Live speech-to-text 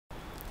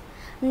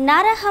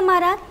నరా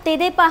హమారా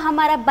తెదేపా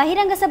హమారా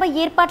బహిరంగ సభ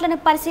ఏర్పాట్లను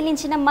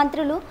పరిశీలించిన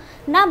మంత్రులు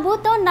నా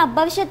భూతో నా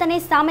భవిష్యత్ అనే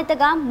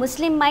సామెతగా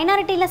ముస్లిం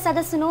మైనారిటీల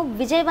సదస్సును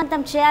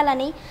విజయవంతం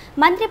చేయాలని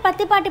మంత్రి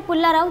పత్తిపాటి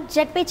పుల్లారావు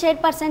జెడ్పీ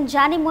చైర్పర్సన్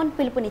జానీమోన్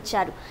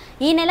పిలుపునిచ్చారు.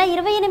 ఈ నెల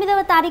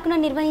 28వ తారీఖున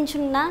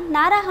నిర్వహించనున్న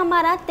నారా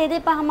హమారా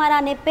తెదేపా హమారా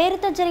అనే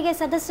పేరుతో జరిగే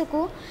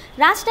సదస్సుకు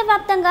రాష్ట్ర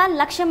వ్యాప్తంగా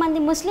 1,00,000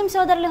 మంది ముస్లిం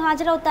సోదరులు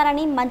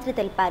హాజరవుతారని మంత్రి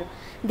తెలిపారు.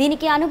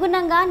 దీనికి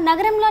అనుగుణంగా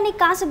నగరంలోని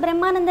కాసు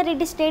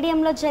బ్రహ్మానందరెడ్డి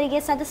స్టేడియంలో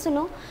జరిగే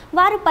సదస్సును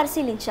వారు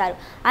పరిశీలించారు.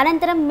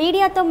 అనంతరం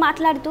మీడియాతో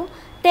మాట్లాడుతూ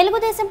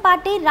తెలుగుదేశం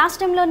పార్టీ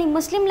రాష్ట్రంలోని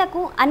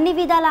ముస్లింలకు అన్ని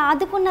విధాలా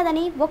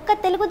ఆదుకున్నదని ఒక్క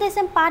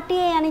తెలుగుదేశం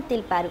పార్టీయే అని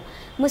తెలిపారు.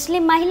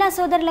 ముస్లిం మహిళా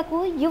సోదరులకు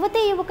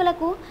యువతీ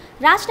యువకులకు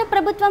రాష్ట్ర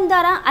ప్రభుత్వం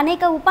ద్వారా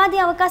అనేక ఉపాధి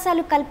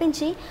అవకాశాలు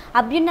కల్పించి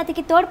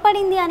అభ్యున్నతికి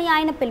తోడ్పడింది అని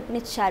ఆయన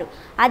పిలుపునిచ్చారు.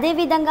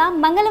 అదేవిధంగా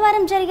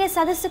మంగళవారం జరిగే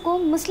సదస్సుకు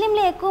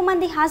ముస్లింలు ఎక్కువ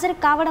మంది హాజరు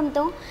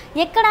కావడంతో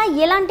ఎక్కడా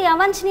ఎలాంటి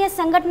అవాంఛనీయ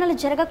సంఘటనలు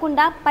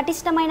జరగకుండా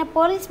పటిష్టమైన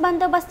పోలీస్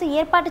బందోబస్తు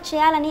ఏర్పాటు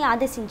చేయాలని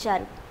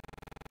ఆదేశించారు.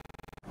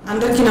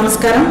 అందరికీ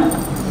నమస్కారం.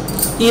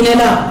 ఈ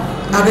నెల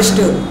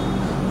ఆగస్టు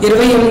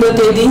 28వ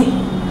తేదీ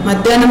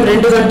మధ్యాహ్నం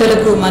 2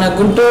 గంటలకు మన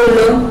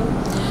గుంటూరులో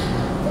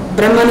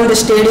బ్రహ్మానంద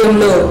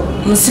స్టేడియంలో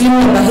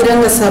ముస్లింల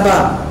బహిరంగ సభ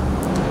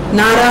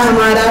నారా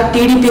హమారా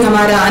టీడీపీ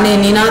హమారా అనే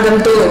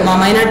నినాదంతో మా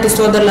మైనార్టీ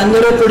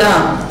సోదరులందరూ కూడా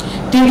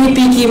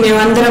టీడీపీకి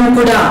మేమందరం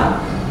కూడా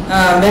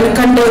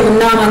వెనకండే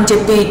ఉన్నామని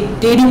చెప్పి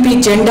టీడీపీ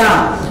జెండా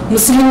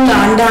ముస్లింల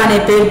అండా అనే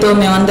పేరుతో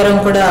మేమందరం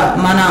కూడా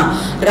మన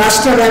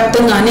రాష్ట్ర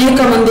వ్యాప్తంగా అనేక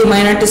మంది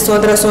మైనార్టీ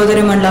సోదర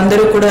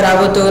సోదరిమణులందరూ కూడా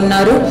రాబోతూ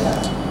ఉన్నారు.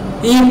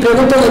 ఈ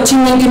ప్రభుత్వం వచ్చిన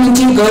దగ్గర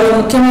నుంచి గౌరవ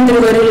ముఖ్యమంత్రి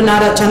వర్యులు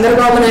నారా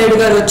చంద్రబాబు నాయుడు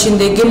గారు వచ్చిన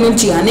దగ్గర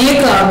నుంచి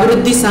అనేక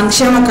అభివృద్ధి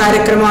సంక్షేమ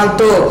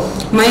కార్యక్రమాలతో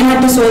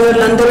మైనార్టీ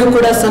సోదరులందరూ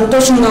కూడా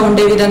సంతోషంగా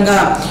ఉండే విధంగా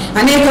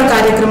అనేక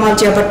కార్యక్రమాలు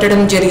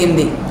చేపట్టడం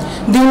జరిగింది.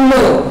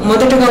 దీనిలో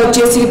మొదటగా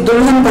వచ్చేసి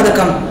దుల్హన్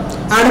పథకం.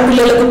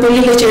 ఆడపిల్లలకు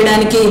పెళ్లిళ్ళు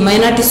చేయడానికి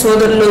మైనార్టీ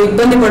సోదరులు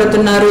ఇబ్బంది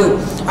పడుతున్నారు,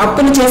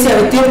 అప్పులు చేసి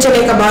అవి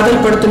తీర్చలేక బాధలు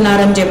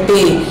పడుతున్నారని చెప్పి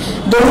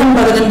దుల్హన్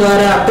పథకం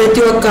ద్వారా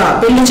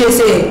పెళ్లి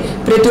చేసే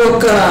ప్రతి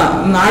ఒక్క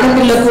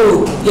ఆడపిల్లకు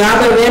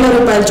 50,000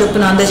 రూపాయల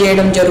చొప్పున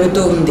అందజేయడం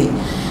జరుగుతూ ఉంది.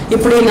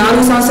 ఇప్పుడు ఈ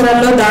 4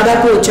 సంవత్సరాల్లో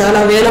దాదాపు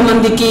చాలా వేల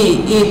మందికి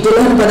ఈ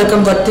దుల్హన్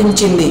పథకం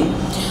వర్తించింది.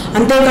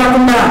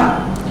 అంతేకాకుండా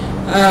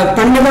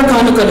పండుగ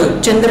కానుకలు,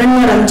 చంద్రన్న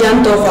రంజాన్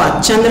తోఫా,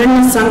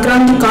 చంద్రన్న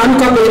సంక్రాంతి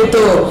కానుక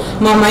పేరుతో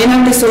మా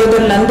మైనార్టీ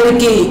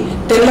సోదరులందరికీ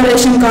తెల్ల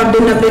రేషన్ కార్డు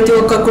ఉన్న ప్రతి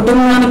ఒక్క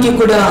కుటుంబానికి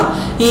కూడా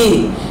ఈ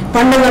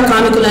పండుగ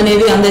కానుకలు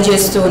అనేవి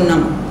అందజేస్తూ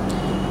ఉన్నాం.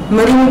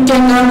 మరి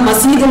ముఖ్యంగా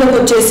మసీదులకు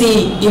వచ్చేసి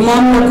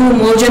ఇమాంలకు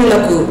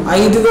మోజన్లకు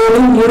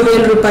 5,000,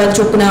 3,000 రూపాయల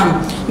చొప్పున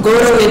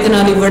గౌరవ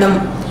వేతనాలు ఇవ్వడం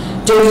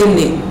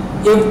జరిగింది.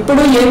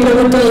 ఎప్పుడు ఏ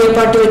ప్రభుత్వం ఏ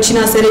పార్టీ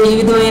వచ్చినా సరే ఈ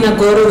విధమైన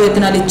గౌరవ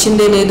వేతనాలు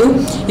ఇచ్చిందే లేదు.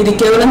 ఇది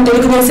కేవలం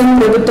తెలుగుదేశం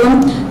ప్రభుత్వం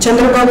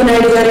చంద్రబాబు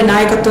నాయుడు గారి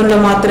నాయకత్వంలో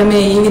మాత్రమే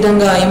ఈ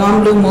విధంగా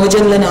ఇమాంలు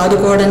మోజన్లను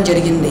ఆదుకోవడం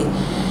జరిగింది.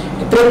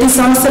 ప్రతి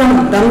సంవత్సరం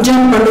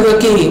రంజాన్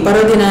పండుగకి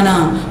పర్వదినాన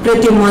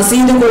ప్రతి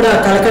మసీదు కూడా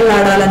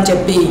కలకలాడాలని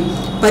చెప్పి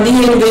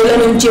 15,000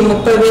 నుంచి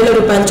 30,000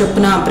 రూపాయల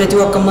చొప్పున ప్రతి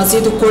ఒక్క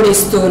మసీదుకు కూడా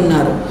ఇస్తూ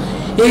ఉన్నారు.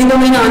 ఈ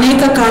విధమైన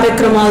అనేక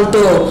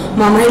కార్యక్రమాలతో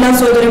మా మహిళా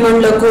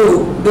సోదరిమణులకు,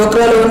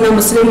 డోక్రాలో ఉన్న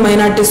ముస్లిం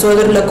మైనార్టీ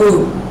సోదరులకు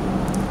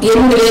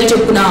 8,000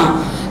 చొప్పున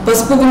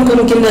పసుపు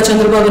కుంకుమ కింద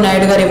చంద్రబాబు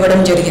నాయుడు గారు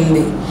ఇవ్వడం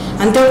జరిగింది.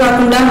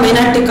 అంతేకాకుండా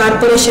మైనార్టీ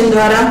కార్పొరేషన్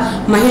ద్వారా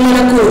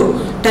మహిళలకు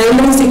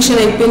టైలరింగ్ శిక్షణ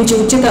ఇప్పించి,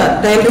 ఉచిత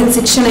టైలరింగ్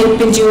శిక్షణ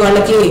ఇప్పించి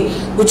వాళ్ళకి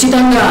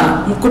ఉచితంగా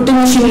కుట్టు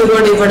మిషన్లు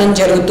కూడా ఇవ్వడం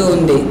జరుగుతూ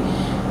ఉంది.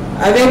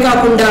 అవే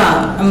కాకుండా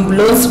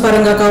లోన్స్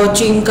పరంగా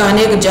కావచ్చు, ఇంకా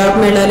అనేక జాబ్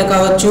మేళాలు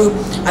కావచ్చు,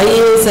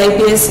 ఐఏఎస్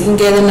ఐపీఎస్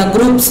ఇంకేదన్నా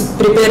గ్రూప్స్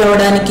ప్రిపేర్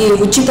అవ్వడానికి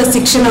ఉచిత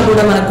శిక్షణ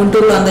కూడా మన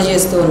గుంటూరులో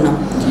అందజేస్తూ ఉన్నాం.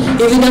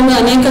 ఈ విధంగా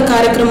అనేక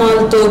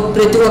కార్యక్రమాలతో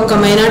ప్రతి ఒక్క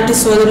మైనార్టీ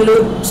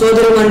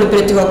సోదరులు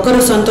ప్రతి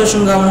ఒక్కరూ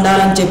సంతోషంగా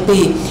ఉండాలని చెప్పి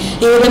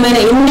ఈ విధమైన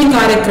ఎన్ని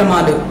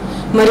కార్యక్రమాలు.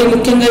 మరి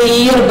ముఖ్యంగా ఈ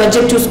ఇయర్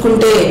బడ్జెట్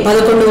చూసుకుంటే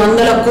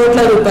 1,100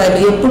 కోట్ల రూపాయలు.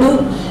 ఎప్పుడు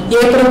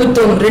ఏ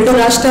ప్రభుత్వం 2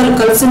 రాష్ట్రాలు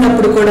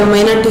కలిసినప్పుడు కూడా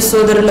మైనార్టీ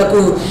సోదరులకు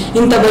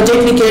ఇంత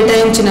బడ్జెట్ని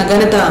కేటాయించిన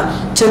ఘనత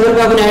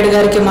చంద్రబాబు నాయుడు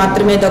గారికి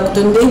మాత్రమే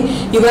దక్కుతుంది.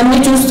 ఇవన్నీ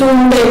చూస్తూ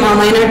ఉంటే మా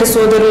మైనార్టీ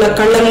సోదరుల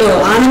కళ్ళల్లో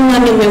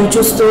ఆనందాన్ని మేము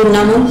చూస్తూ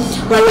ఉన్నాము.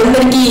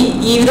 వాళ్ళందరికీ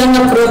ఈ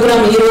విధంగా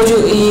ప్రోగ్రాం ఈరోజు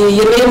ఈ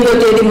 28వ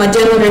తేదీ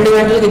మధ్యాహ్నం 2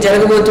 గంటలకి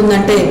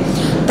జరగబోతుందంటే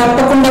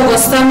తప్పకుండా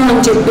వస్తాము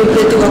అని చెప్పి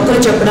ప్రతి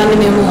ఒక్కరు చెప్పడాన్ని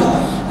మేము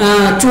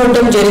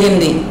చూడడం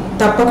జరిగింది.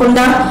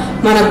 తప్పకుండా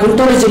మన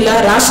గుంటూరు జిల్లా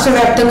రాష్ట్ర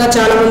వ్యాప్తంగా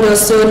చాలా మంది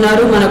వస్తూ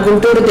ఉన్నారు. మన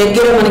గుంటూరు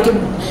దగ్గర మనకి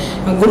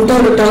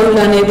గుంటూరు టౌన్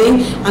అనేది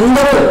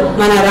అందరూ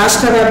మన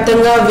రాష్ట్ర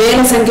వ్యాప్తంగా వేల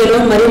సంఖ్యలో,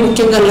 మరీ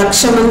ముఖ్యంగా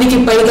 1,00,000 మందికి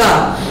పైగా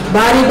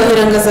భారీ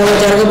బహిరంగ సభ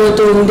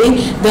జరగబోతూ ఉంది.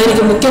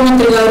 దానికి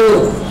ముఖ్యమంత్రి గారు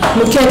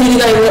ముఖ్య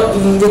అతిథిగా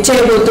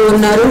విచ్చేయబోతూ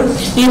ఉన్నారు.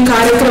 ఈ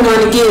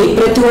కార్యక్రమానికి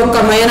ప్రతి ఒక్క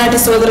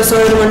మైనార్టీ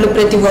సోదరులు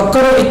ప్రతి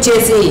ఒక్కరూ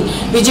విచ్చేసి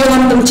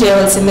విజయవంతం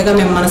చేయవలసిందిగా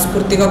మేము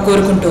మనస్ఫూర్తిగా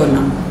కోరుకుంటూ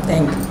ఉన్నాం.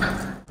 Thank you.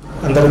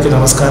 అందరికీ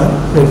నమస్కారం.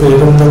 రేపు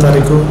 28వ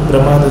తారీఖు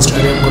బ్రహ్మానంద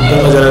స్టేడియం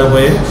గుంటూరులో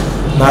జరగబోయే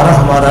నారా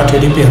హమారా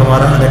టీడీపీ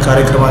హమారా అనే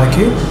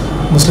కార్యక్రమానికి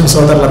ముస్లిం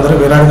సోదరులందరూ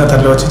వేలాదిగా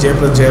తరలి వచ్చి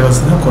జయప్రదం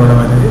చేయవలసిందిగా కోరడం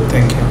అనేది.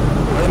 Thank you.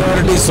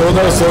 మైనారిటీ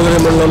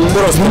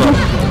సోదరులందరూ వస్తున్నారు.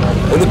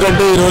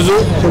 ఎందుకంటే ఈరోజు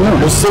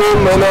ముస్లిం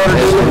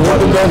మైనారిటీలు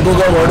ఓటు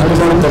బ్యాంకుగా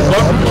వాడుతున్నారు తప్ప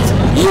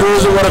ఈ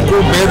రోజు వరకు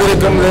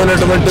పేదరికం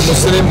లేనటువంటి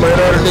ముస్లిం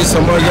మైనారిటీ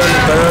సమాజాన్ని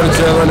తయారు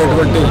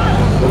చేయాలనేటువంటి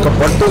ఒక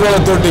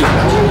పట్టుదలతోటి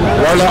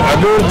వాళ్ళ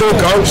అభివృద్ధిని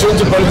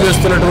కాంక్షించి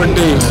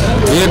పనిచేస్తున్నటువంటి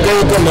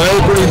ఏకైక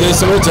నాయకుడు ఈ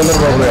దేశంలో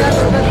చంద్రబాబు నాయుడు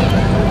గారు.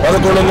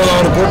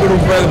 1106 కోట్ల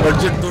రూపాయల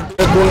బడ్జెట్ తోటి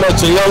లేకుండా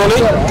చేయాలని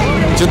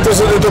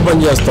చిత్తశుద్ధితో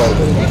పనిచేస్తాం.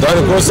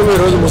 దానికోసం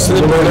ఈరోజు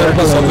ముస్లిం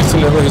మైనారిటీ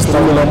సదస్సులు నిర్వహిస్తూ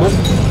ఉన్నాము.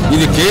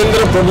 ఇది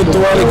కేంద్ర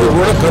ప్రభుత్వానికి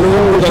కూడా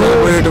కనుగొను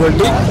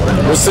కలగబోయేటువంటి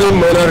ముస్లిం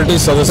మైనారిటీ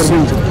సదస్సు.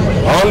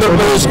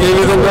 ఆంధ్రప్రదేశ్కి ఏ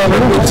విధంగా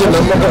నడిపించి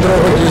నమ్మక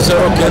ద్రోహం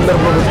చేశారో కేంద్ర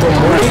ప్రభుత్వం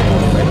మోడీ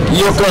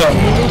ఈ యొక్క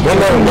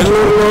మొన్న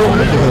నెల్లూరులో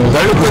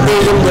దళిత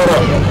తేజం ద్వారా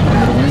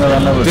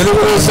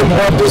తెలుగుదేశం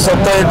పార్టీ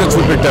సత్తా ఏంటో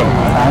చూపెట్టాం.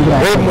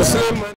 రేపు ముస్లిం